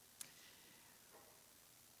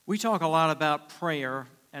We talk a lot about prayer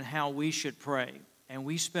and how we should pray. And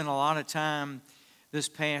we spent a lot of time this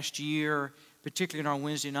past year, particularly in our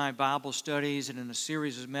Wednesday night Bible studies and in a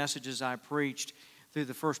series of messages I preached through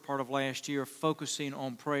the first part of last year, focusing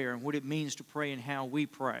on prayer and what it means to pray and how we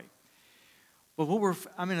pray. But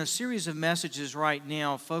I'm in a series of messages right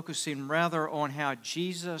now focusing rather on how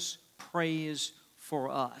Jesus prays for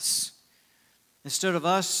us. Instead of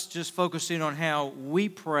us just focusing on how we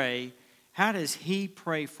pray, how does He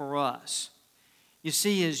pray for us? You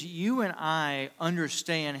see, as you and I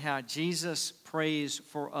understand how Jesus prays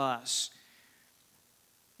for us,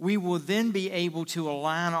 we will then be able to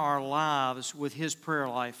align our lives with His prayer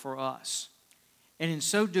life for us. And in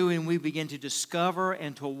so doing, we begin to discover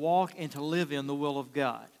and to walk and to live in the will of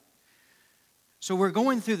God. So we're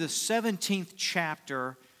going through the 17th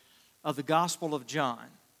chapter of the Gospel of John,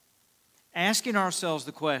 asking ourselves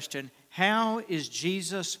the question, how is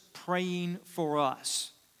Jesus praying for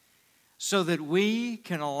us so that we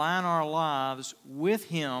can align our lives with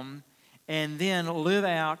Him and then live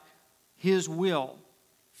out His will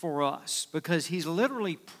for us? Because He's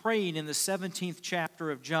literally praying in the 17th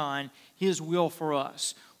chapter of John His will for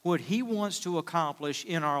us, what He wants to accomplish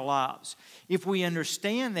in our lives. If we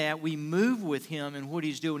understand that, we move with Him in what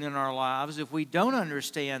He's doing in our lives. If we don't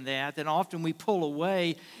understand that, then often we pull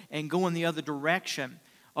away and go in the other direction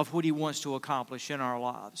of what He wants to accomplish in our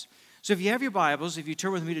lives. So if you have your Bibles, if you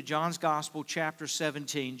turn with me to John's Gospel, chapter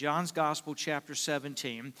 17, John's Gospel, chapter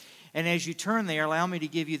 17, and as you turn there, allow me to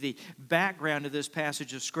give you the background of this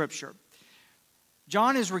passage of Scripture.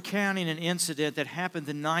 John is recounting an incident that happened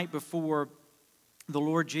the night before the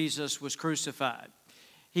Lord Jesus was crucified.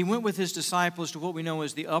 He went with His disciples to what we know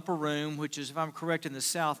as the upper room, which is, if I'm correct, in the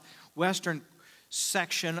southwestern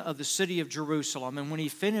section of the city of Jerusalem. And when He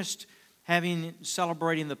finished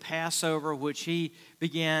celebrating the Passover, which He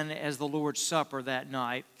began as the Lord's Supper that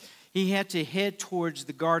night, He had to head towards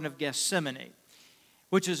the Garden of Gethsemane,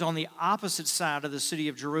 which is on the opposite side of the city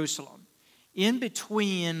of Jerusalem. In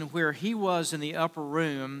between where He was in the upper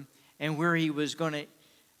room and where He was going to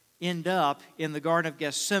end up in the Garden of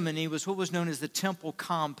Gethsemane was what was known as the temple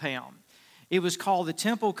compound. It was called the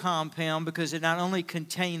temple compound because it not only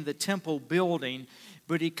contained the temple building,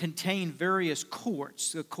 but it contained various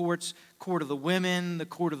courts. The court of the women, the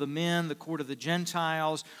court of the men, the court of the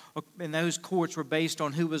Gentiles, and those courts were based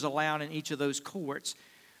on who was allowed in each of those courts.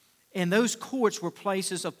 And those courts were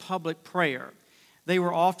places of public prayer. They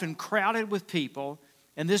were often crowded with people,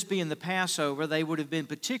 and this being the Passover, they would have been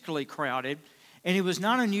particularly crowded. And it was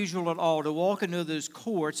not unusual at all to walk into those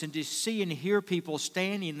courts and to see and hear people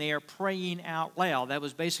standing there praying out loud. That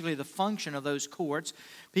was basically the function of those courts.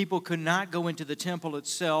 People could not go into the temple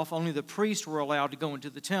itself. Only the priests were allowed to go into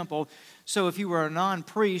the temple. So if you were a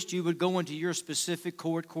non-priest, you would go into your specific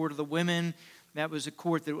court of the women. That was a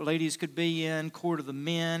court that ladies could be in, court of the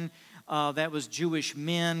men. That was Jewish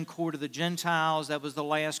men, court of the Gentiles. That was the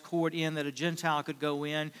last court in that a Gentile could go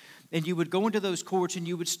in. And you would go into those courts and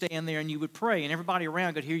you would stand there and you would pray. And everybody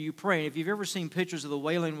around could hear you pray. If you've ever seen pictures of the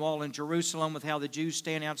Wailing Wall in Jerusalem with how the Jews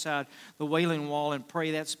stand outside the Wailing Wall and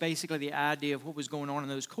pray, that's basically the idea of what was going on in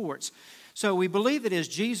those courts. So we believe that as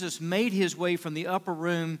Jesus made His way from the upper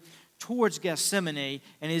room towards Gethsemane,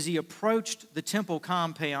 and as He approached the temple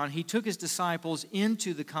compound, He took His disciples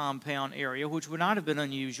into the compound area, which would not have been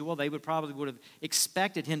unusual. They would have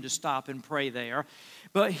expected Him to stop and pray there.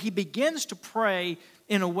 But He begins to pray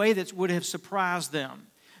in a way that would have surprised them,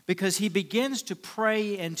 because He begins to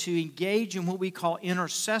pray and to engage in what we call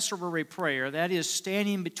intercessory prayer. That is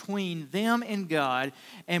standing between them and God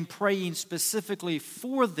and praying specifically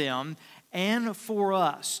for them and for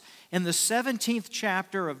us. In the 17th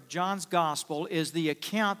chapter of John's Gospel is the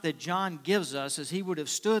account that John gives us as he would have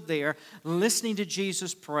stood there listening to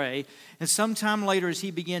Jesus pray. And sometime later, as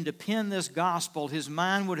he began to pen this Gospel, his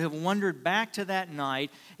mind would have wandered back to that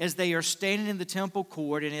night as they are standing in the temple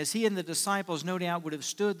court, and as he and the disciples no doubt would have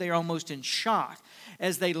stood there almost in shock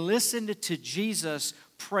as they listened to Jesus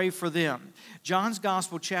pray for them. John's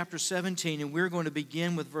Gospel, chapter 17, and we're going to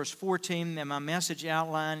begin with verse 14, and my message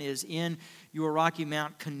outline is in your Rocky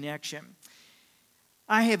Mount connection.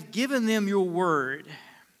 I have given them your word,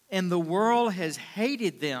 and the world has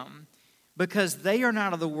hated them because they are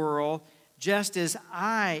not of the world, just as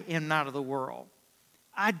I am not of the world.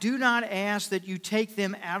 I do not ask that you take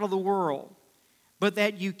them out of the world, but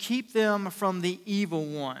that you keep them from the evil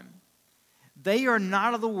one. They are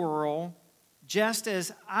not of the world, just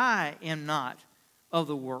as I am not of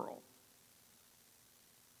the world.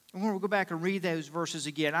 I want to go back and read those verses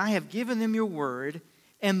again. I have given them your word,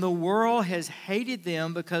 and the world has hated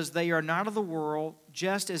them because they are not of the world,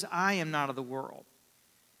 just as I am not of the world.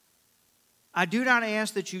 I do not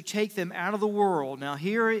ask that you take them out of the world. Now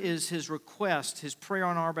here is his request, his prayer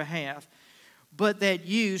on our behalf. But that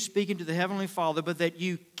you, speaking to the Heavenly Father, but that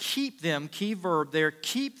you keep them, key verb there,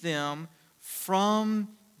 keep them from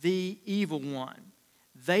the evil one.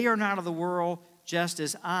 They are not of the world, just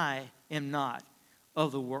as I am not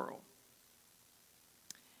of the world.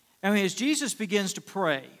 Now, as Jesus begins to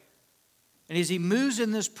pray, and as he moves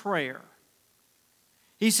in this prayer,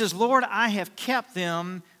 he says, Lord, I have kept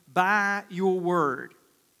them by your word.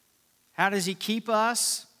 How does he keep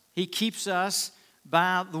us? He keeps us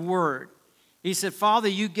by the word. He said, Father,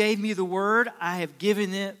 you gave me the word. I have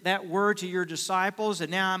given that word to your disciples,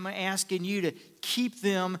 and now I'm asking you to keep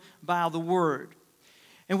them by the word.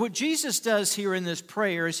 And what Jesus does here in this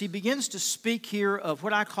prayer is he begins to speak here of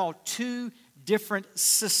what I call two different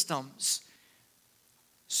systems.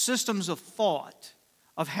 Systems of thought,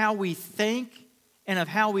 of how we think and of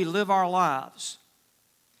how we live our lives.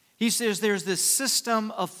 He says there's this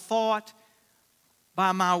system of thought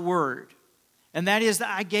by my word. And that is that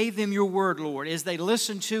I gave them your word, Lord. As they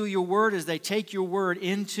listen to your word, as they take your word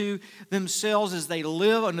into themselves, as they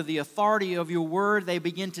live under the authority of your word, they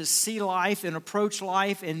begin to see life and approach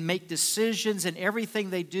life and make decisions, and everything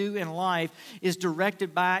they do in life is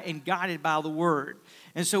directed by and guided by the word.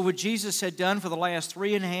 And so what Jesus had done for the last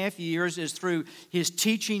 3.5 years is through his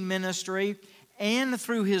teaching ministry and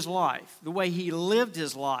through his life, the way he lived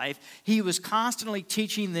his life, he was constantly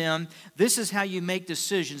teaching them, this is how you make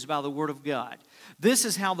decisions by the Word of God. This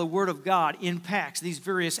is how the Word of God impacts these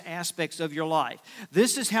various aspects of your life.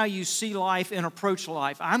 This is how you see life and approach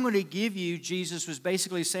life. I'm going to give you, Jesus was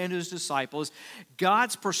basically saying to his disciples,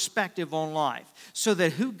 God's perspective on life, so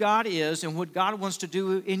that who God is and what God wants to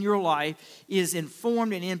do in your life is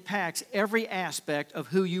informed and impacts every aspect of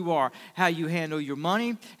who you are. How you handle your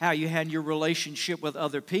money, how you handle your relationship with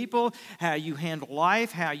other people, how you handle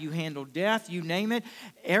life, how you handle death, you name it.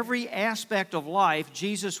 Every aspect of life,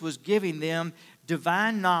 Jesus was giving them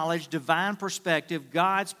divine knowledge, divine perspective,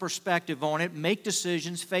 God's perspective on it. Make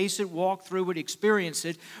decisions, face it, walk through it, experience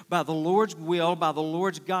it by the Lord's will, by the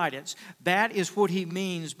Lord's guidance. That is what he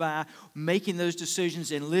means by making those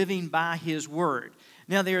decisions and living by his word.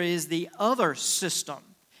 Now there is the other system.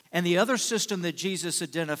 And the other system that Jesus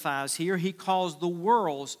identifies here, he calls the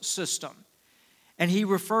world's system. And he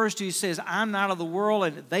refers to, he says, I'm not of the world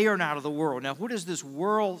and they are not of the world. Now what is this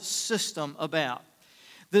world system about?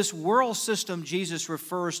 This world system Jesus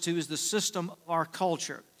refers to is the system of our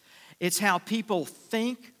culture. It's how people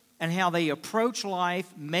think and how they approach life,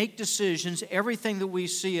 make decisions, everything that we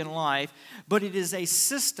see in life. But it is a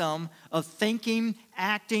system of thinking,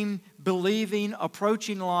 acting, believing,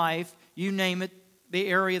 approaching life, you name it, the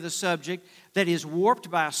area of the subject, that is warped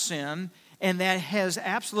by sin and that has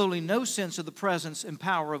absolutely no sense of the presence and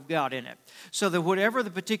power of God in it. So that whatever the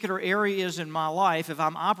particular area is in my life, if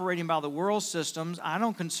I'm operating by the world systems, I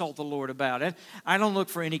don't consult the Lord about it. I don't look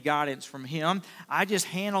for any guidance from him. I just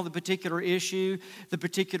handle the particular issue, the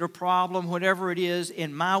particular problem, whatever it is,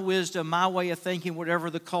 in my wisdom, my way of thinking, whatever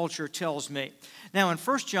the culture tells me. Now in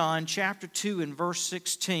 1 John chapter 2 and verse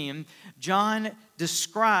 16, John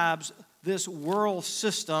describes this world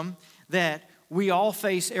system that we all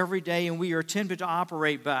face every day and we are tempted to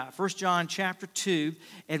operate by. 1 John chapter 2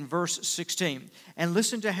 and verse 16. And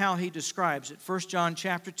listen to how he describes it. 1 John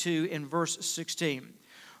chapter 2 and verse 16.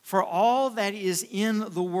 For all that is in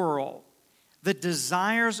the world, the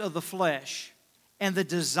desires of the flesh and the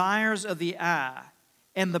desires of the eye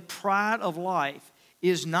and the pride of life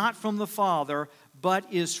is not from the Father, but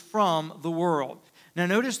is from the world. Now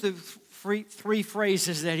notice the three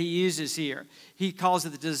phrases that he uses here. He calls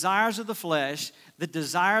it the desires of the flesh, the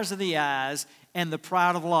desires of the eyes, and the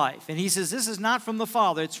pride of life. And he says this is not from the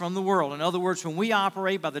Father, it's from the world. In other words, when we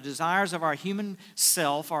operate by the desires of our human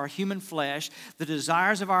self, our human flesh, the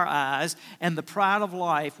desires of our eyes, and the pride of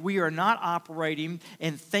life, we are not operating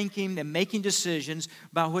and thinking and making decisions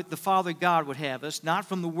by what the Father God would have us, not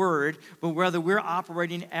from the Word, but whether we're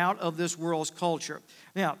operating out of this world's culture.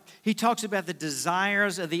 Now, he talks about the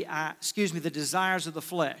desires of the desires of the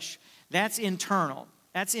flesh. That's internal.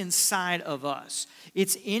 That's inside of us.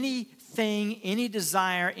 It's anything, any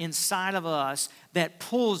desire inside of us that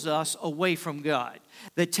pulls us away from God,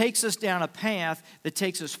 that takes us down a path that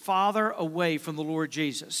takes us farther away from the Lord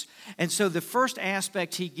Jesus. And so the first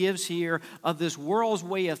aspect he gives here of this world's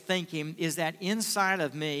way of thinking is that inside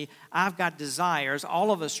of me, I've got desires.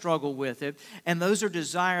 All of us struggle with it. And those are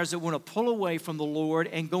desires that want to pull away from the Lord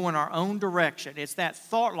and go in our own direction. It's that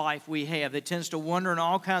thought life we have that tends to wander in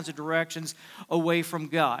all kinds of directions away from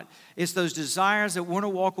God. It's those desires that want to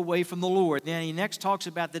walk away from the Lord. Then he next talks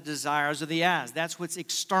about the desires of the eyes. That's what's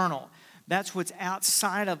external. That's what's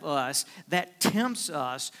outside of us that tempts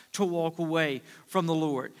us to walk away from the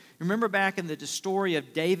Lord. Remember back in the story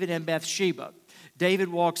of David and Bathsheba. David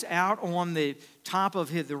walks out on the top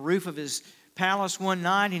of the roof of his palace one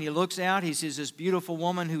night, and he looks out. He sees this beautiful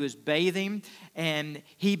woman who is bathing, and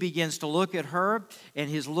he begins to look at her, and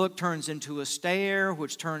his look turns into a stare,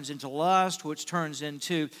 which turns into lust, which turns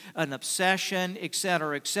into an obsession,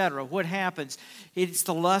 etc., etc. What happens? It's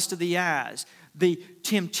the lust of the eyes. The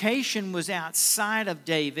temptation was outside of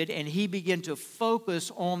David, and he began to focus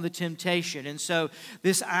on the temptation. And so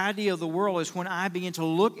this idea of the world is when I begin to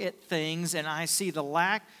look at things and I see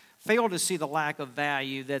fail to see the lack of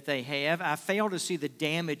value that they have. I fail to see the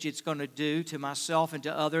damage it's going to do to myself and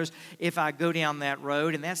to others if I go down that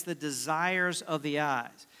road. And that's the desires of the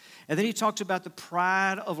eyes. And then he talks about the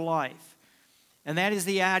pride of life. And that is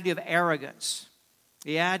the idea of arrogance.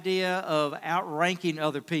 The idea of outranking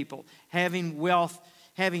other people, having wealth,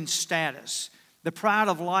 having status. The pride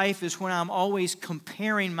of life is when I'm always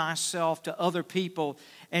comparing myself to other people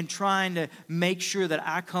and trying to make sure that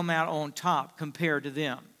I come out on top compared to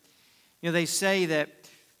them. You know, they say that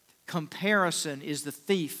comparison is the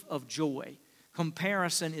thief of joy.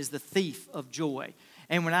 Comparison is the thief of joy.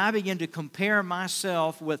 And when I begin to compare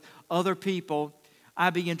myself with other people, I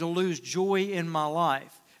begin to lose joy in my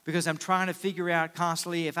life because I'm trying to figure out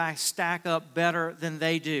constantly if I stack up better than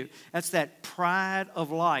they do. That's that pride of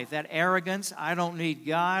life, that arrogance. I don't need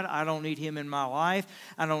God. I don't need Him in my life.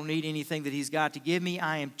 I don't need anything that He's got to give me.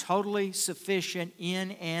 I am totally sufficient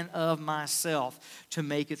in and of myself to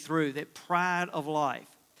make it through. That pride of life.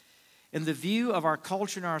 And the view of our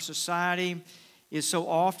culture and our society is so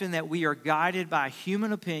often that we are guided by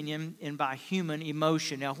human opinion and by human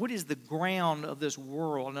emotion. Now, what is the ground of this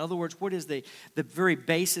world? In other words, what is the very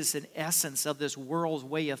basis and essence of this world's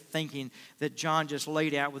way of thinking that John just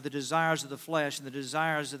laid out with the desires of the flesh and the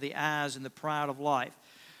desires of the eyes and the pride of life?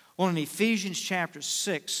 Well, in Ephesians chapter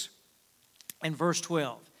 6 and verse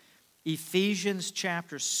 12, Ephesians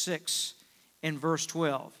chapter 6 and verse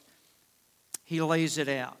 12, he lays it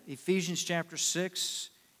out. Ephesians chapter 6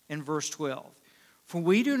 and verse 12. For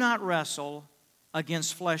we do not wrestle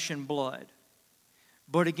against flesh and blood,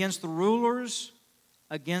 but against the rulers,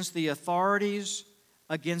 against the authorities,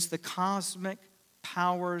 against the cosmic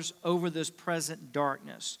powers over this present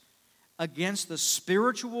darkness, against the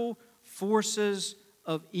spiritual forces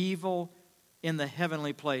of evil in the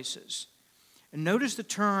heavenly places. And notice the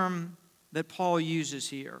term that Paul uses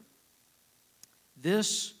here.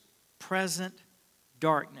 This present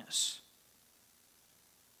darkness.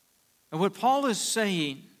 And what Paul is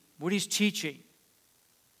saying, what he's teaching,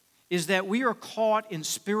 is that we are caught in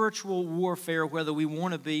spiritual warfare whether we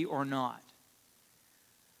want to be or not.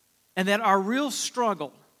 And that our real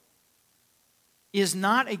struggle is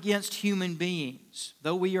not against human beings,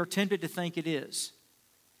 though we are tempted to think it is.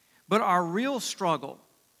 But our real struggle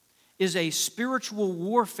is a spiritual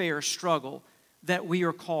warfare struggle that we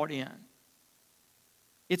are caught in.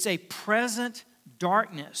 It's a present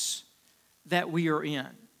darkness that we are in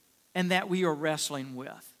and that we are wrestling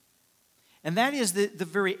with. And that is the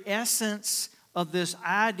very essence of this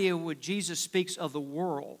idea when Jesus speaks of the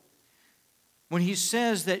world. When he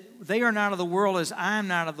says that they are not of the world as I am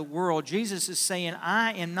not of the world, Jesus is saying,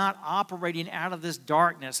 I am not operating out of this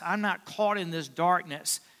darkness. I'm not caught in this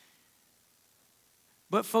darkness.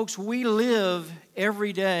 But folks, we live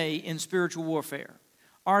every day in spiritual warfare.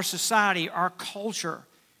 Our society, our culture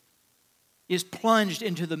is plunged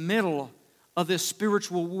into the middle of this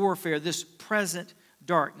spiritual warfare, this present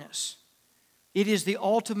darkness. It is the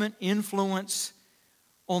ultimate influence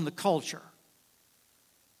on the culture.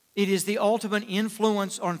 It is the ultimate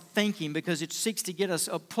influence on thinking because it seeks to get us,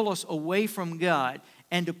 pull us away from God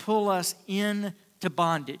and to pull us into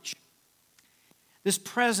bondage. This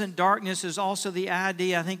present darkness is also the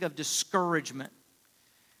idea, I think, of discouragement.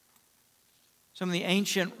 Some of the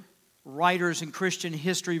ancient writers in Christian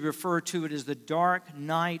history refer to it as the dark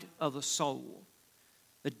night of the soul.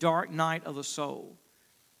 The dark night of the soul.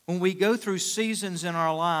 When we go through seasons in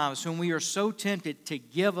our lives when we are so tempted to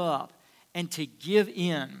give up and to give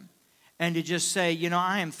in and to just say, you know,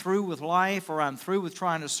 I am through with life or I'm through with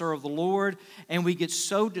trying to serve the Lord, and we get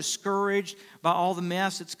so discouraged by all the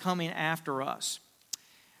mess that's coming after us.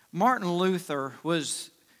 Martin Luther was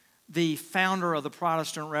the founder of the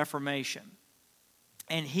Protestant Reformation,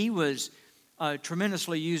 and he was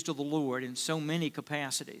tremendously used of the Lord in so many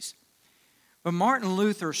capacities. But Martin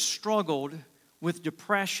Luther struggled with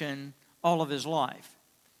depression all of his life.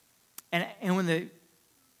 And when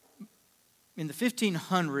in the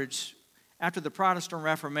 1500s, after the Protestant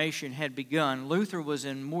Reformation had begun, Luther was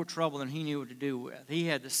in more trouble than he knew what to do with. He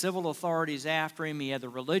had the civil authorities after him. He had the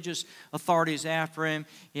religious authorities after him.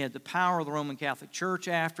 He had the power of the Roman Catholic Church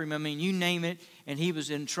after him. I mean, you name it, and he was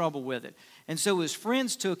in trouble with it. And so his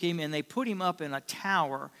friends took him, and they put him up in a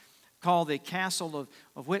tower called the Castle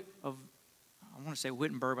of I want to say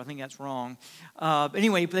Wittenberg, but I think that's wrong.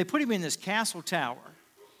 Anyway, they put him in this castle tower,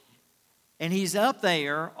 and he's up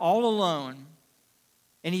there all alone.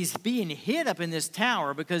 And he's being hid up in this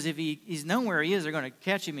tower because if he's known where he is, they're going to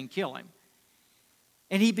catch him and kill him.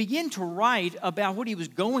 And he began to write about what he was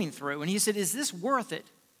going through. And he said, is this worth it?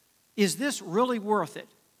 Is this really worth it?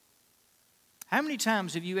 How many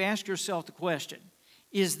times have you asked yourself the question,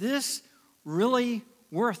 is this really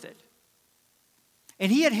worth it?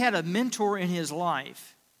 And he had a mentor in his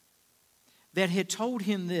life that had told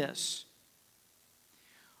him this.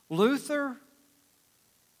 Luther,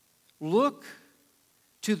 look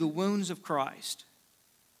to the wounds of Christ.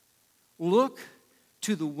 Look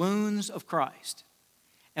to the wounds of Christ.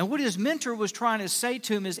 And what his mentor was trying to say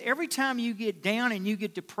to him is every time you get down and you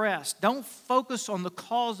get depressed, don't focus on the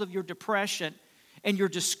cause of your depression and your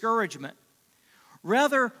discouragement.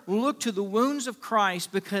 Rather, look to the wounds of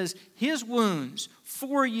Christ because his wounds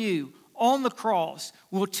for you on the cross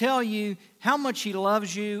will tell you how much he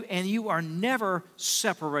loves you and you are never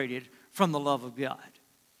separated from the love of God.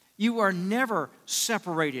 You are never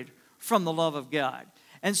separated from the love of God.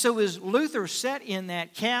 And so as Luther sat in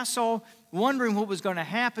that castle, wondering what was going to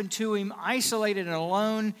happen to him, isolated and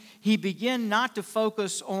alone, he began not to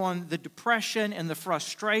focus on the depression and the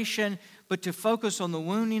frustration, but to focus on the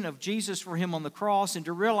wounding of Jesus for him on the cross and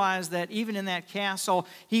to realize that even in that castle,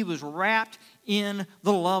 he was wrapped in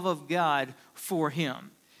the love of God for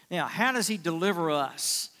him. Now, how does he deliver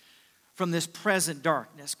us from this present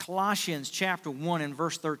darkness? Colossians chapter 1 and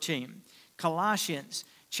verse 13. Colossians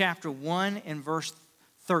chapter 1 and verse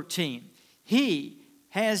 13. He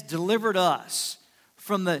has delivered us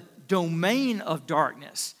from the domain of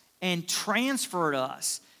darkness and transferred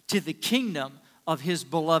us to the kingdom of his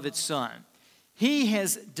beloved Son. He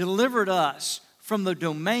has delivered us from the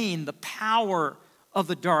domain, the power of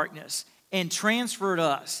the darkness, and transferred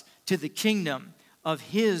us to the kingdom of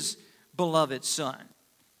his beloved Son.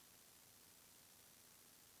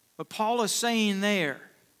 What Paul is saying there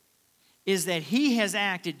is that he has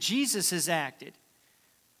acted, Jesus has acted,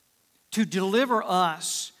 to deliver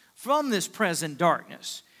us from this present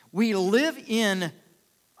darkness. We live in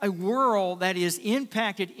a world that is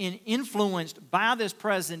impacted and influenced by this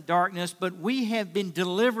present darkness, but we have been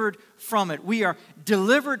delivered from it. We are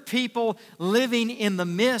delivered people living in the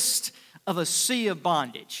midst of a sea of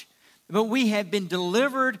bondage. But we have been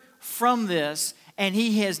delivered from this, and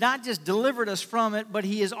he has not just delivered us from it, but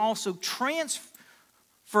he has also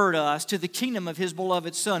transferred us to the kingdom of his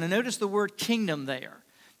beloved Son. And notice the word kingdom there.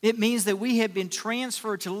 It means that we have been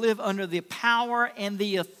transferred to live under the power and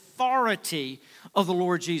the authority of the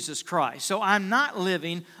Lord Jesus Christ. So I'm not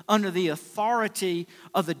living under the authority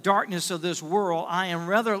of the darkness of this world. I am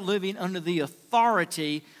rather living under the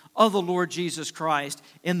authority of the Lord Jesus Christ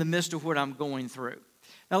in the midst of what I'm going through.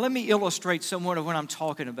 Now let me illustrate somewhat of what I'm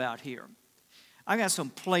talking about here. I got some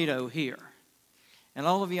Play-Doh here. And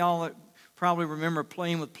all of y'all probably remember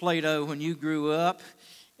playing with Play-Doh when you grew up.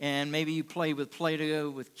 And maybe you played with Play-Doh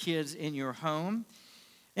with kids in your home.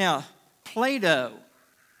 Now, Play-Doh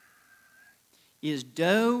is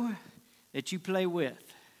dough that you play with.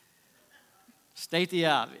 State the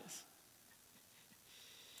obvious.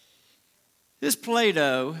 This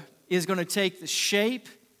Play-Doh is going to take the shape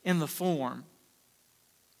and the form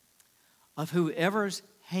of whoever's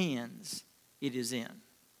hands it is in.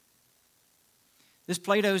 This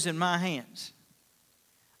Play-Doh is in my hands.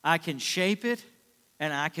 I can shape it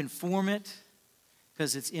and I can form it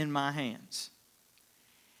because it's in my hands.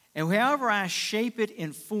 And however I shape it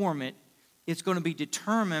and form it, it's going to be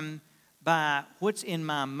determined by what's in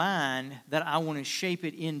my mind that I want to shape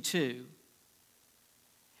it into,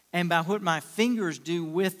 and by what my fingers do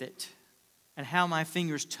with it, and how my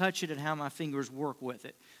fingers touch it and how my fingers work with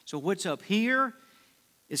it. So what's up here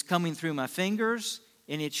is coming through my fingers,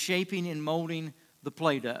 and it's shaping and molding the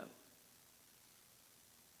Play-Doh.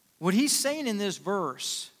 What he's saying in this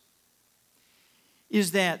verse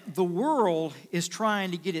is that the world is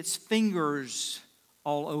trying to get its fingers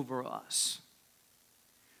all over us.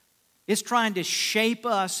 It's trying to shape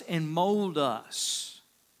us and mold us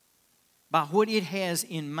by what it has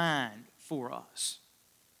in mind for us.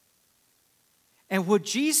 And what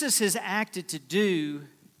Jesus has acted to do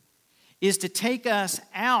is to take us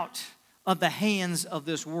out of the hands of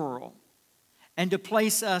this world and to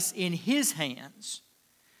place us in his hands,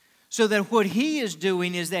 So that what He is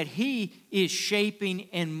doing is that He is shaping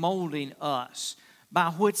and molding us by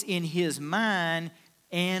what's in His mind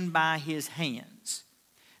and by His hands.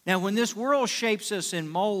 Now, when this world shapes us and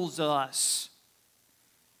molds us,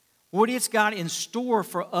 what it's got in store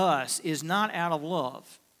for us is not out of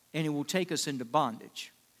love, and it will take us into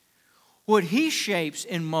bondage. What He shapes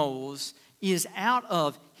and molds is out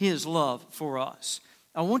of His love for us.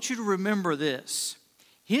 I want you to remember this.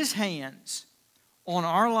 His hands on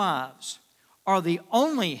our lives are the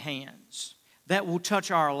only hands that will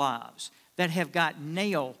touch our lives that have got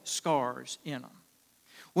nail scars in them.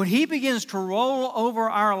 When He begins to roll over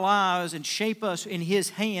our lives and shape us in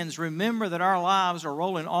His hands, remember that our lives are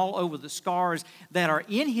rolling all over the scars that are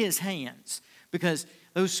in His hands, because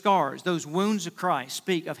those scars, those wounds of Christ,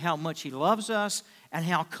 speak of how much He loves us and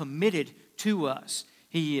how committed to us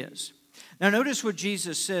He is. Now notice what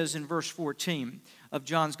Jesus says in verse 14 of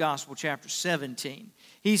John's Gospel, chapter 17.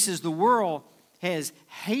 He says, the world has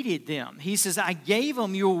hated them. He says, I gave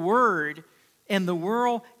them your word, and the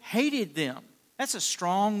world hated them. That's a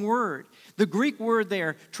strong word. The Greek word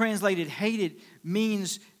there, translated hated,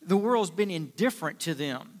 means the world's been indifferent to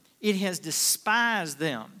them. It has despised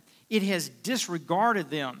them. It has disregarded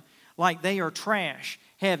them like they are trash,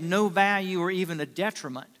 have no value or even a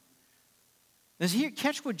detriment. Now, here,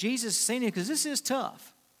 catch what Jesus is saying here, because this is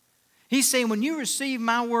tough. He's saying, when you receive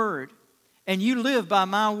my word and you live by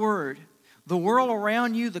my word, the world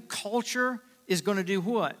around you, the culture, is going to do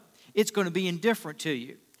what? It's going to be indifferent to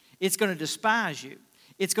you. It's going to despise you.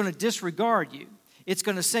 It's going to disregard you. It's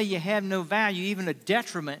going to say you have no value, even a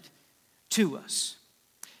detriment to us.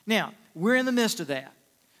 Now, we're in the midst of that.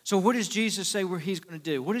 So what does Jesus say He's going to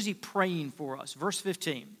do? What is He praying for us? Verse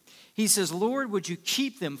 15. He says, Lord, would you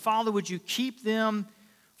keep them? Father, would you keep them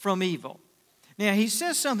from evil? Now, He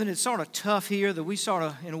says something that's sort of tough here that we sort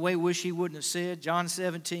of, in a way, wish He wouldn't have said. John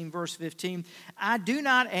 17, verse 15. I do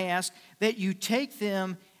not ask that you take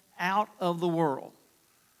them out of the world.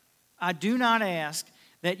 I do not ask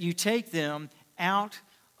that you take them out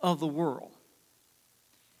of the world.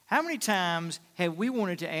 How many times have we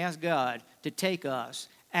wanted to ask God to take us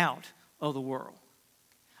out of the world?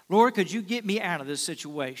 Lord, could you get me out of this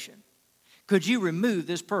situation? Could you remove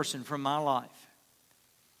this person from my life?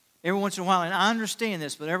 Every once in a while, and I understand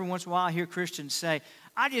this, but every once in a while I hear Christians say,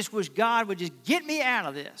 I just wish God would just get me out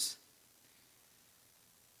of this.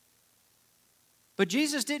 But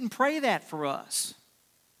Jesus didn't pray that for us.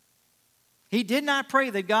 He did not pray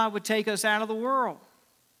that God would take us out of the world.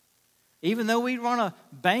 Even though we want to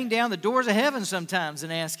bang down the doors of heaven sometimes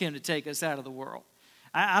and ask Him to take us out of the world.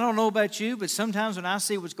 I don't know about you, but sometimes when I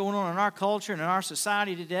see what's going on in our culture and in our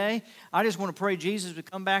society today, I just want to pray Jesus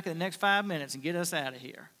would come back in the next 5 minutes and get us out of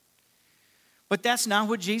here. But that's not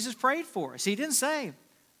what Jesus prayed for us. He didn't say,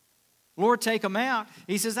 Lord, take them out.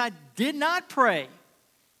 He says, I did not pray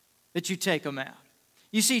that you take them out.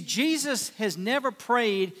 You see, Jesus has never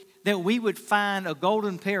prayed that we would find a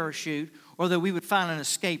golden parachute or that we would find an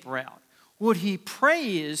escape route. What He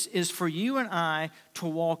prays is for you and I to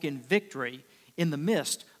walk in victory in the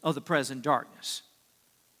midst of the present darkness.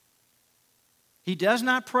 He does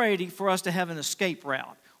not pray for us to have an escape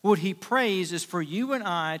route. What He prays is for you and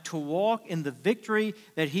I to walk in the victory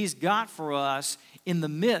that He's got for us in the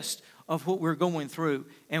midst of what we're going through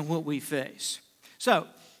and what we face. So,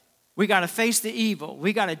 we got to face the evil.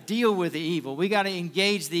 We got to deal with the evil. We got to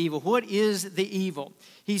engage the evil. What is the evil?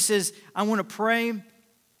 He says, I want to pray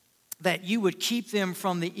that you would keep them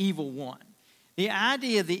from the evil one. The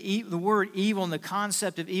idea of the word evil and the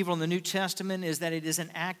concept of evil in the New Testament is that it is an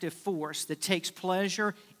active force that takes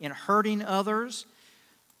pleasure in hurting others.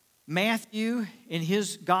 Matthew, in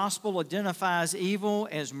his gospel, identifies evil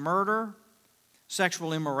as murder,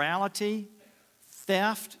 sexual immorality,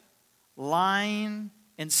 theft, lying,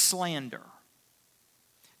 and slander.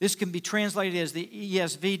 This can be translated, as the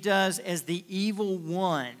ESV does, as the evil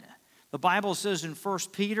one. The Bible says in 1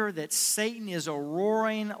 Peter that Satan is a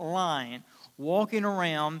roaring lion walking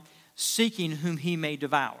around seeking whom he may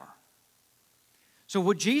devour. So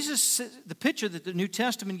what Jesus, the picture that the New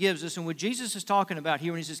Testament gives us and what Jesus is talking about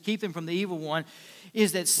here when He says keep them from the evil one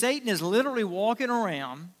is that Satan is literally walking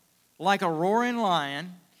around like a roaring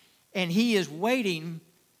lion and he is waiting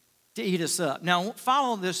to eat us up. Now,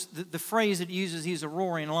 follow this, the phrase it uses, he's a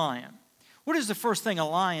roaring lion. What is the first thing a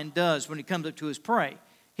lion does when he comes up to his prey?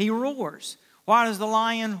 He roars. Why does the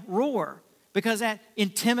lion roar? Because that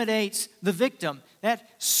intimidates the victim. That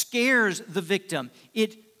scares the victim.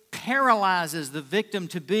 It paralyzes the victim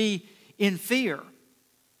to be in fear.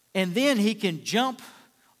 And then he can jump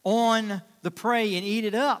on the prey and eat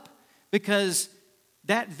it up because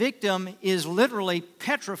that victim is literally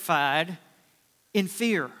petrified in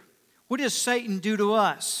fear. What does Satan do to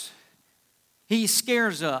us? He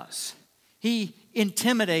scares us. He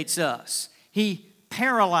intimidates us. He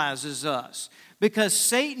paralyzes us. Because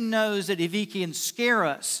Satan knows that if he can scare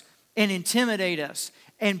us and intimidate us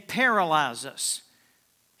and paralyze us,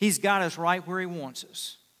 he's got us right where he wants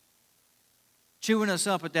us. Chewing us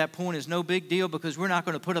up at that point is no big deal because we're not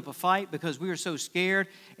going to put up a fight because we are so scared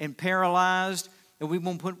and paralyzed and we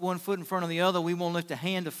won't put one foot in front of the other. We won't lift a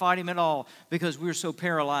hand to fight him at all because we're so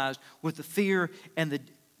paralyzed with the fear and the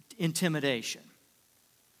intimidation.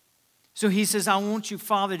 So he says, I want you,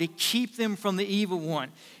 Father, to keep them from the evil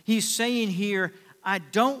one. He's saying here, I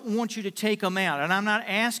don't want you to take them out. And I'm not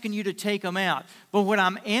asking you to take them out. But what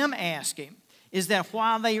I am asking is that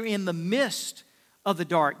while they are in the midst of the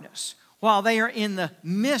darkness, while they are in the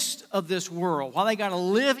midst of this world, while they got to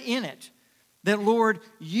live in it, that, Lord,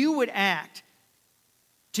 you would act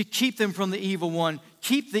to keep them from the evil one,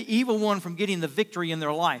 keep the evil one from getting the victory in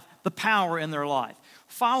their life, the power in their life.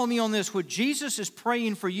 Follow me on this. What Jesus is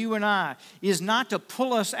praying for you and I is not to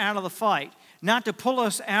pull us out of the fight, not to pull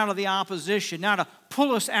us out of the opposition, not to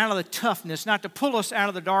pull us out of the toughness, not to pull us out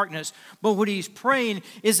of the darkness. But what he's praying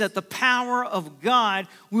is that the power of God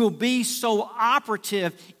will be so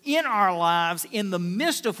operative in our lives in the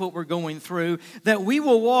midst of what we're going through that we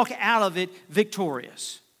will walk out of it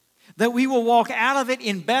victorious. That we will walk out of it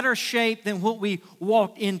in better shape than what we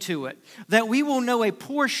walked into it. That we will know a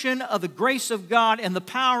portion of the grace of God and the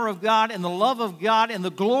power of God and the love of God and the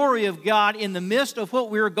glory of God in the midst of what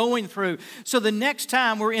we're going through. So the next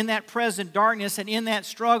time we're in that present darkness and in that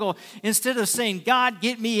struggle, instead of saying, God,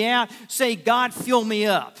 get me out, say, God, fill me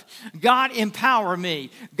up. God, empower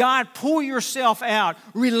me. God, pour yourself out.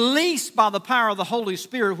 Release by the power of the Holy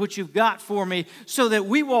Spirit what you've got for me so that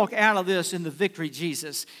we walk out of this in the victory,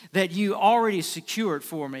 Jesus, that you already secured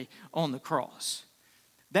for me on the cross.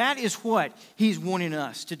 That is what he's wanting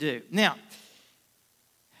us to do. Now,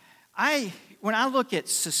 when I look at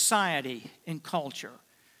society and culture,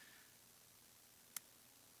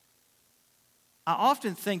 I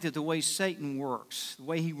often think that the way Satan works, the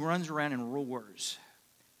way he runs around and roars,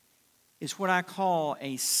 is what I call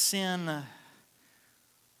a sin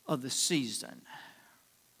of the season.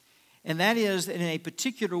 And that is in a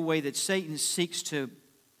particular way that Satan seeks to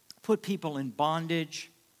put people in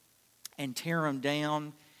bondage and tear them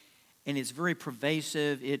down. And it's very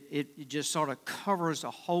pervasive. It just sort of covers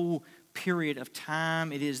a whole period of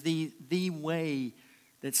time. It is the way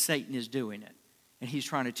that Satan is doing it. And he's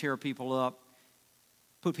trying to tear people up,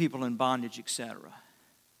 put people in bondage, etc.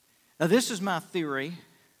 Now, this is my theory,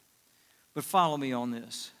 but follow me on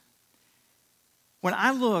this. When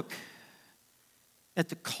I look at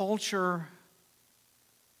the culture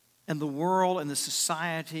and the world and the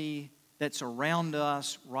society that's around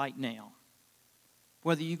us right now,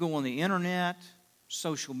 whether you go on the internet,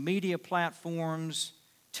 social media platforms,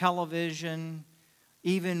 television,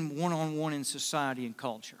 even one-on-one in society and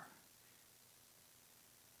culture.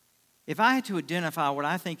 If I had to identify what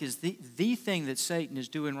I think is the thing that Satan is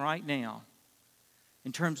doing right now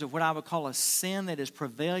in terms of what I would call a sin that is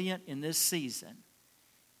prevalent in this season,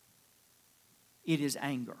 it is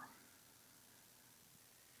anger.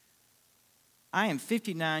 I am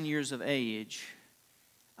 59 years of age.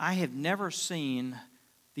 I have never seen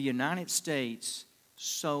the United States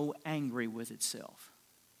so angry with itself.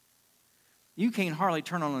 You can't hardly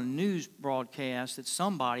turn on a news broadcast that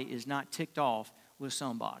somebody is not ticked off with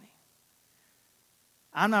somebody.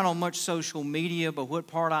 I'm not on much social media, but what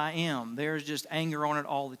part I am, there's just anger on it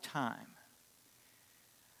all the time.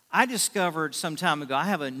 I discovered some time ago, I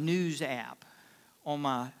have a news app on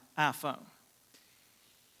my iPhone.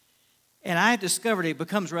 And I discovered it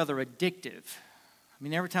becomes rather addictive. I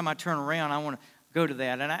mean, every time I turn around, I want to go to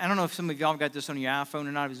that. And I don't know if some of y'all got this on your iPhone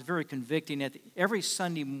or not. It was very convicting. Every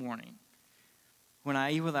Sunday morning, when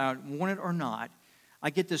whether I want it or not,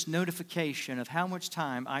 I get this notification of how much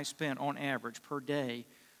time I spent on average per day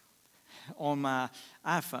on my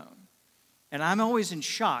iPhone. And I'm always in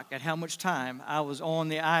shock at how much time I was on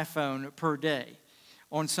the iPhone per day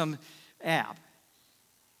on some app.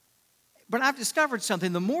 But I've discovered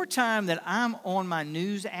something. The more time that I'm on my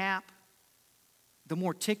news app, the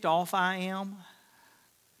more ticked off I am.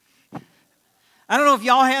 I don't know if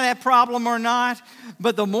y'all have that problem or not,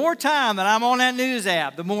 but the more time that I'm on that news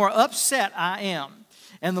app, the more upset I am.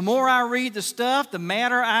 And the more I read the stuff, the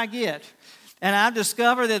madder I get. And I've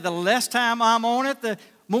discovered that the less time I'm on it, the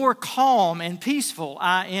more calm and peaceful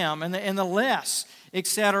I am, and the less, et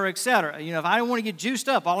cetera, et cetera. You know, if I don't want to get juiced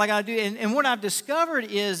up, all I got to do, and what I've discovered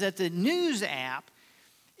is that the news app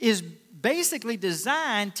is basically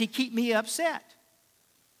designed to keep me upset.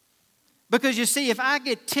 Because you see, if I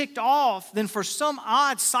get ticked off, then for some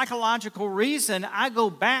odd psychological reason, I go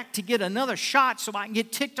back to get another shot so I can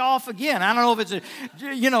get ticked off again. I don't know if it's an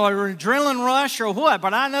adrenaline rush or what,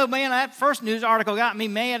 but I know, man, that first news article got me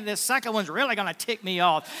mad, and this second one's really going to tick me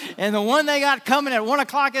off. And the one they got coming at 1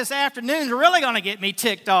 o'clock this afternoon is really going to get me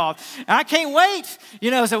ticked off. And I can't wait.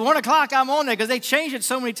 So 1 o'clock I'm on there because they change it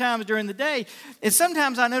so many times during the day. And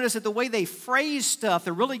sometimes I notice that the way they phrase stuff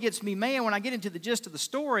that really gets me mad when I get into the gist of the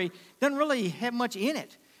story doesn't really have much in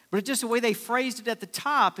it, but it's just the way they phrased it at the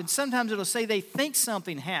top. And sometimes it'll say they think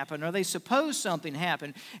something happened or they suppose something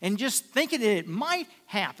happened, and just thinking that it might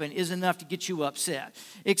happen is enough to get you upset,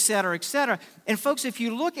 et cetera, et cetera. And folks, if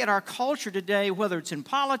you look at our culture today, whether it's in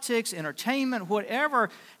politics, entertainment,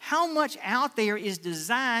 whatever, how much out there is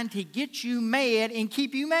designed to get you mad and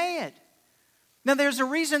keep you mad? Now, there's a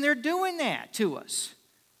reason they're doing that to us.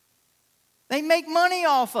 They make money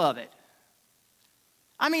off of it.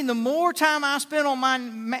 I mean, the more time I spend on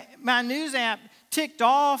my news app ticked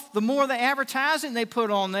off, the more the advertising they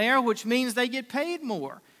put on there, which means they get paid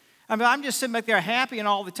more. I mean, I'm just sitting back there happy and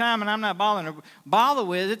all the time, and I'm not bothering to bother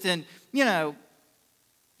with it. And,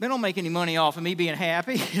 they don't make any money off of me being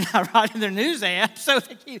happy. I write in their news app, so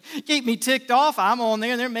they keep me ticked off. I'm on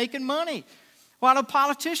there, and they're making money. Why do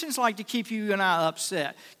politicians like to keep you and I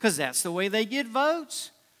upset? Because that's the way they get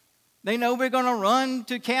votes. They know we're going to run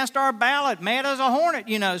to cast our ballot, mad as a hornet,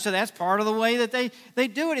 so that's part of the way that they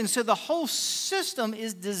do it. And so the whole system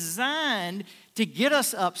is designed to get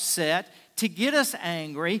us upset, to get us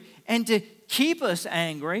angry, and to keep us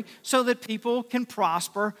angry so that people can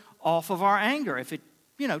prosper off of our anger. If it,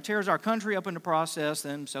 tears our country up in the process,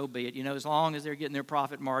 then so be it, as long as they're getting their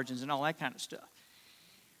profit margins and all that kind of stuff.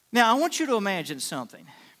 Now, I want you to imagine something.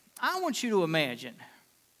 I want you to imagine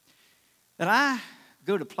that I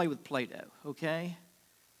go to play with Play-Doh, okay?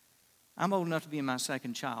 I'm old enough to be in my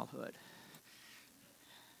second childhood.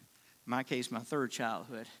 In my case, my third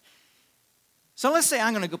childhood. So let's say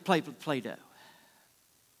I'm going to go play with Play-Doh.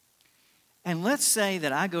 And let's say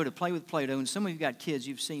that I go to play with Play-Doh, and some of you got kids,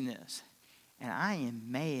 you've seen this. And I am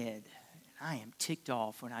mad, I am ticked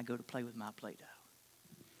off when I go to play with my Play-Doh.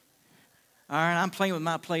 All right, I'm playing with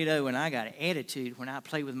my Play-Doh, and I got an attitude when I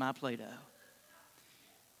play with my Play-Doh.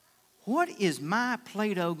 What is my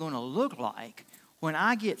Play-Doh going to look like when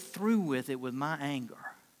I get through with it with my anger?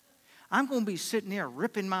 I'm going to be sitting there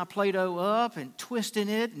ripping my Play-Doh up and twisting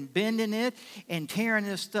it and bending it and tearing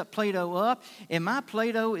this Play-Doh up. And my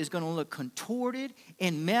Play-Doh is going to look contorted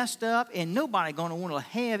and messed up, and nobody going to want to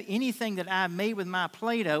have anything that I've made with my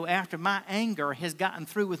Play-Doh after my anger has gotten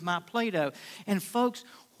through with my Play-Doh. And folks,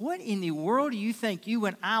 what in the world do you think you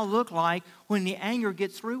and I look like when the anger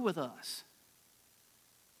gets through with us?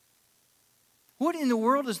 What in the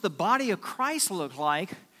world does the body of Christ look like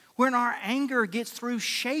when our anger gets through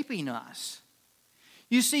shaping us?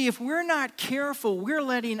 You see, if we're not careful, we're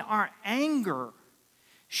letting our anger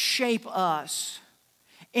shape us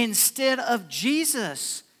instead of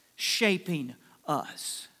Jesus shaping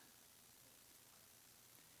us.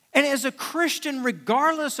 And as a Christian,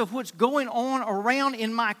 regardless of what's going on around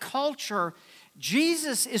in my culture,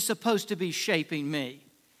 Jesus is supposed to be shaping me,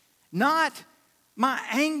 not my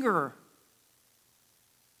anger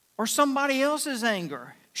or somebody else's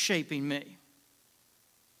anger shaping me.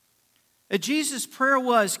 Jesus' prayer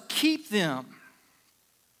was, keep them.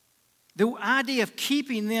 The idea of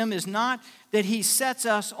keeping them is not that he sets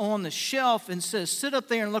us on the shelf and says, sit up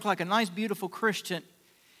there and look like a nice, beautiful Christian.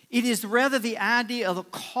 It is rather the idea of the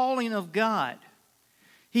calling of God.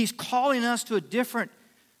 He's calling us to a different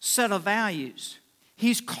set of values.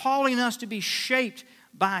 He's calling us to be shaped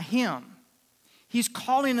by him. He's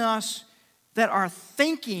calling us that our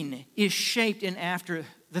thinking is shaped in after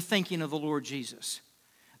the thinking of the Lord Jesus.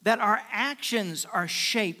 That our actions are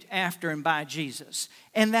shaped after and by Jesus.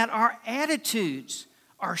 And that our attitudes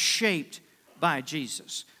are shaped by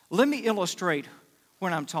Jesus. Let me illustrate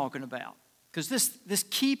what I'm talking about. Because this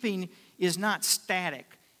keeping is not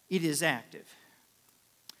static, it is active.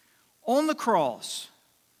 On the cross,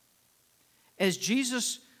 as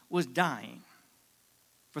Jesus was dying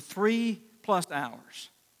for 3+ hours,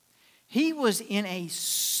 he was in a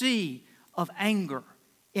sea of anger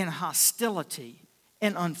and hostility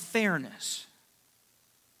and unfairness.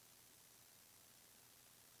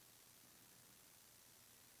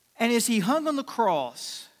 And as he hung on the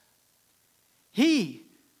cross, he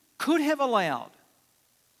could have allowed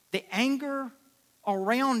the anger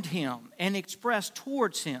around him and expressed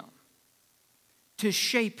towards him to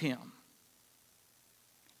shape him.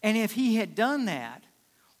 And if he had done that,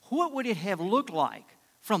 what would it have looked like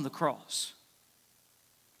from the cross?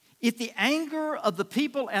 If the anger of the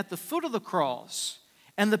people at the foot of the cross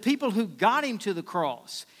And the people who got him to the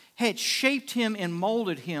cross had shaped him and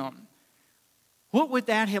molded him, what would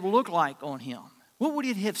that have looked like on him? What would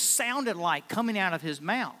it have sounded like coming out of his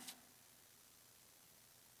mouth?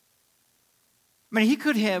 I mean, he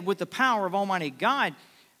could have, with the power of Almighty God,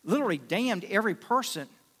 literally damned every person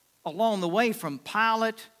along the way, from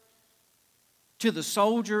Pilate to the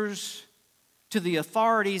soldiers to the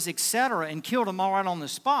authorities, etc., and killed them all right on the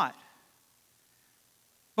spot.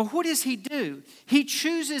 But what does he do? He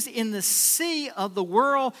chooses in the sea of the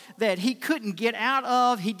world that he couldn't get out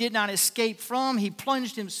of, he did not escape from, he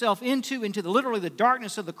plunged himself into literally the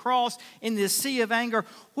darkness of the cross in this sea of anger.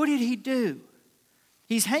 What did he do?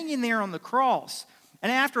 He's hanging there on the cross.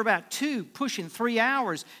 And after about 2, pushing 3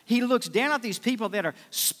 hours, he looks down at these people that are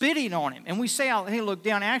spitting on him. And we say, oh, hey, look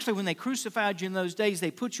down. Actually, when they crucified you in those days, they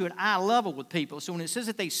put you at eye level with people. So when it says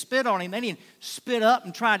that they spit on him, they didn't spit up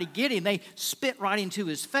and try to get him. They spit right into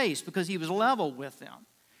his face because he was level with them.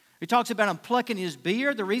 He talks about him plucking his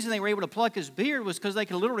beard. The reason they were able to pluck his beard was because they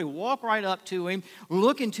could literally walk right up to him,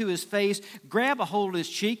 look into his face, grab a hold of his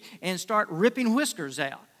cheek, and start ripping whiskers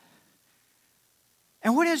out.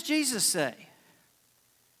 And what does Jesus say?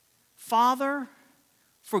 Father,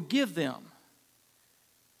 forgive them.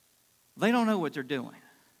 They don't know what they're doing.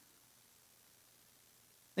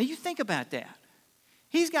 Now you think about that.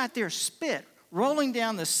 He's got their spit rolling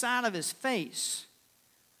down the side of his face,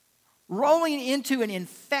 rolling into and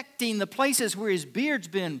infecting the places where his beard's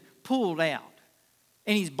been pulled out,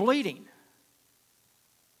 and he's bleeding.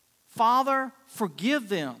 Father, forgive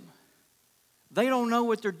them. They don't know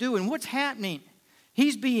what they're doing. What's happening?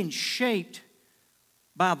 He's being shaped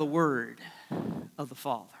by the word of the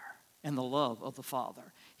Father and the love of the Father.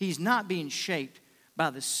 He's not being shaped by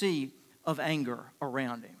the sea of anger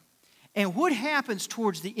around him. And what happens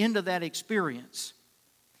towards the end of that experience?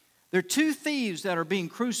 There are 2 thieves that are being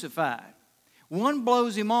crucified. One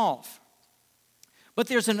blows him off. But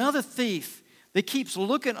there's another thief that keeps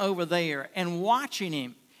looking over there and watching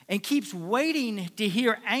him and keeps waiting to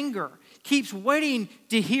hear anger, keeps waiting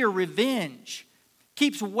to hear revenge,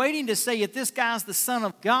 keeps waiting to say, if this guy's the Son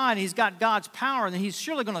of God, he's got God's power, then he's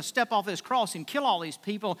surely going to step off this cross and kill all these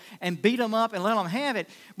people and beat them up and let them have it.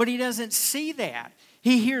 But he doesn't see that.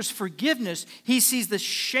 He hears forgiveness. He sees the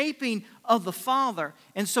shaping of the Father.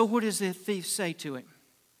 And so what does the thief say to him?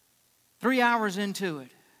 3 hours into it.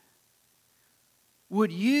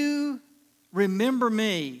 Would you remember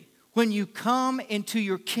me when you come into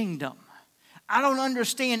your kingdom? I don't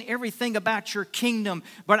understand everything about your kingdom,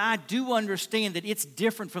 but I do understand that it's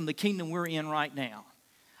different from the kingdom we're in right now.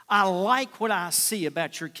 I like what I see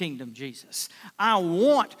about your kingdom, Jesus. I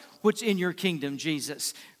want what's in your kingdom,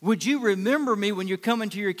 Jesus. Would you remember me when you come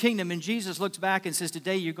into your kingdom? And Jesus looks back and says,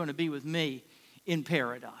 today you're going to be with me in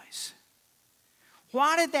paradise.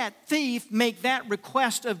 Why did that thief make that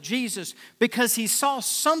request of Jesus? Because he saw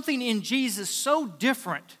something in Jesus so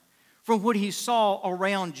different from what he saw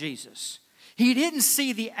around Jesus. He didn't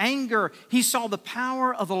see the anger. He saw the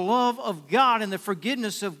power of the love of God and the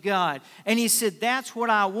forgiveness of God. And he said, that's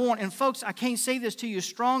what I want. And folks, I can't say this to you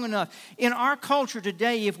strong enough. In our culture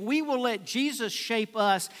today, if we will let Jesus shape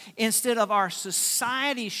us instead of our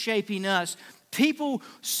society shaping us, people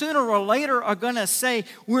sooner or later are going to say,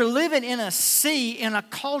 we're living in a sea, in a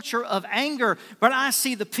culture of anger, but I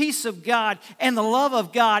see the peace of God and the love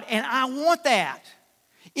of God, and I want that.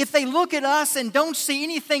 If they look at us and don't see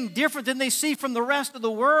anything different than they see from the rest of the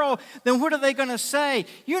world, then what are they going to say?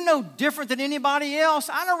 You're no different than anybody else.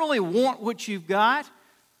 I don't really want what you've got.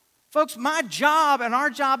 Folks, my job and our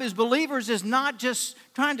job as believers is not just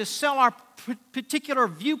trying to sell our particular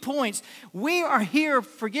viewpoints. We are here,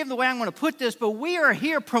 forgive the way I'm going to put this, but we are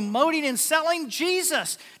here promoting and selling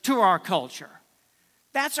Jesus to our culture.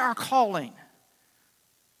 That's our calling.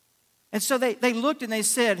 And so they looked and they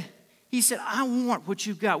said, he said, I want what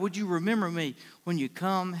you've got. Would you remember me when you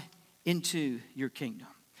come into your kingdom?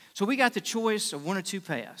 So we got the choice of one or two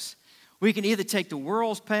paths. We can either take the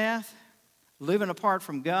world's path, living apart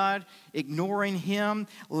from God, ignoring Him,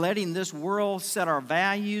 letting this world set our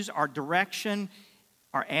values, our direction,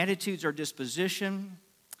 our attitudes, our disposition.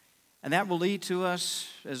 And that will lead to us,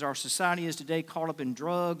 as our society is today, caught up in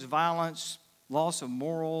drugs, violence, loss of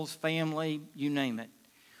morals, family, you name it.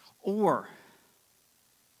 Or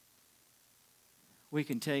we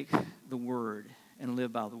can take the Word and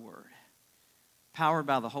live by the Word, powered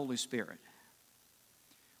by the Holy Spirit,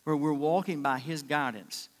 where we're walking by His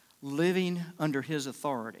guidance, living under His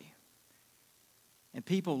authority. And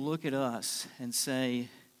people look at us and say,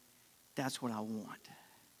 that's what I want.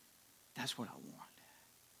 That's what I want.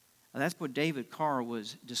 Now, that's what David Carr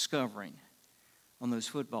was discovering on those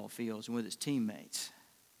football fields and with his teammates.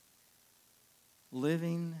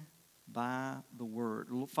 living by the word.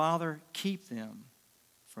 Father, keep them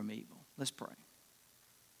from evil. Let's pray.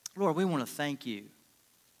 Lord, we want to thank you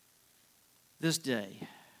this day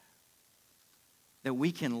that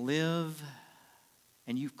we can live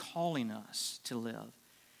and you calling us to live,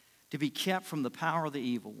 to be kept from the power of the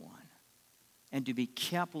evil one, and to be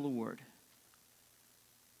kept, Lord,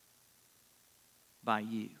 by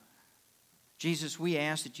you. Jesus, we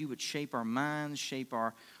ask that you would shape our minds, shape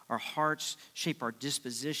our hearts, shape our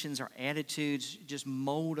dispositions, our attitudes. Just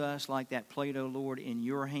mold us like that Play-Doh, Lord, in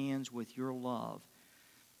your hands with your love.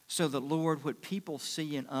 So that, Lord, what people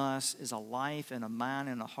see in us is a life and a mind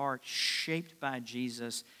and a heart shaped by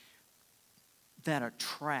Jesus that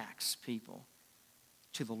attracts people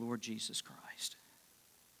to the Lord Jesus Christ.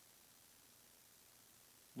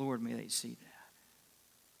 Lord, may they see that.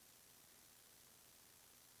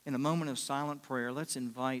 In a moment of silent prayer, let's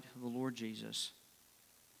invite the Lord Jesus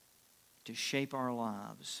to shape our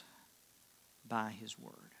lives by his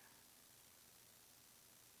word.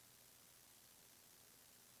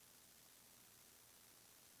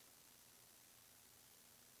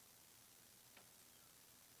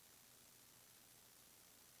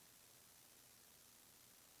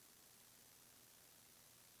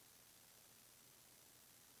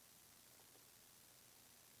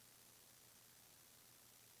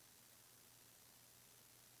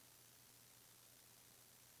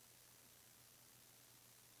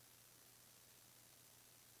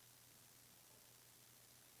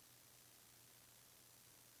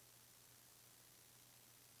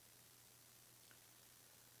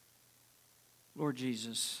 Lord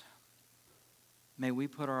Jesus, may we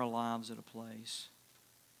put our lives at a place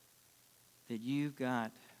that you've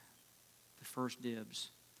got the first dibs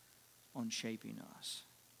on shaping us.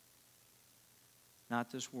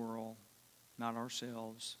 Not this world, not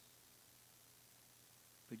ourselves,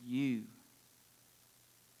 but you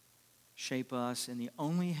shape us in the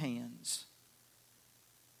only hands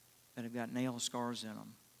that have got nail scars in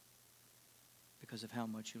them because of how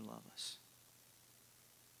much you love us.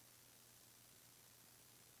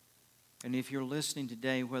 And if you're listening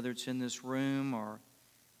today, whether it's in this room or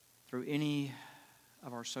through any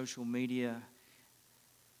of our social media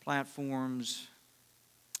platforms,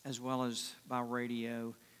 as well as by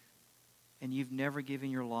radio, and you've never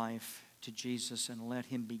given your life to Jesus and let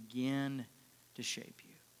him begin to shape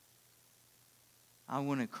you, I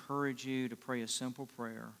want to encourage you to pray a simple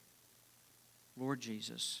prayer. Lord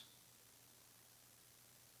Jesus,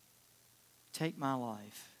 take my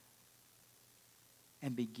life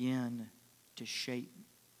and begin to shape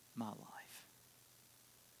my life.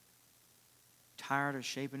 Tired of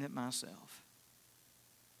shaping it myself.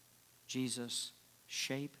 Jesus,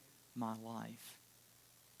 shape my life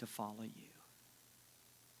to follow you.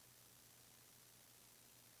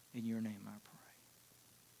 In your name I pray.